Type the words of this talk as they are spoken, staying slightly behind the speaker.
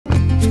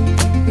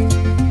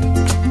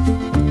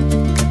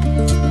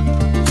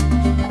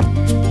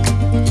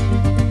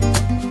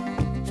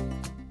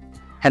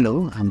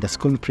Hello, I'm the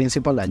school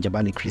principal at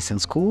Jabali Christian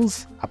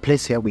Schools, a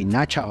place where we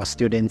nurture our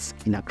students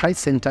in a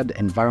Christ-centered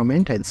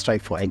environment and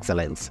strive for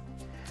excellence.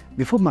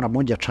 Before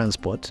MARAMOJA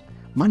transport,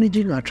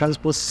 managing our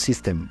transport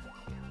system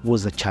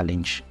was a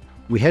challenge.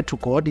 We had to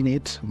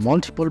coordinate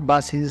multiple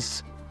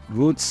buses,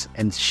 routes,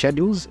 and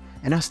schedules,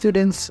 and our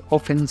students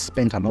often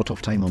spent a lot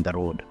of time on the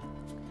road.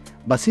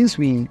 But since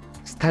we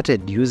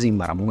started using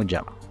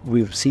MARAMOJA,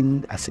 we've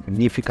seen a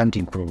significant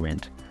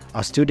improvement.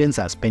 Our students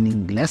are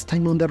spending less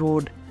time on the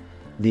road,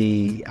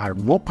 they are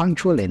more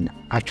punctual, and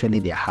actually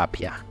they are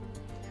happier.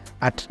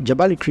 At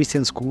Jabali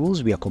Christian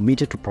Schools, we are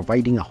committed to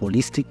providing a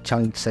holistic,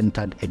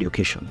 child-centered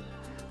education.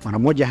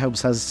 MARAMOJA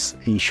helps us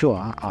ensure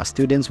our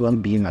students'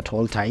 well-being at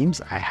all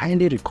times. I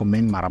highly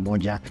recommend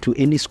MARAMOJA to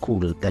any school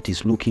that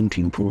is looking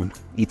to improve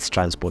its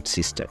transport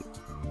system.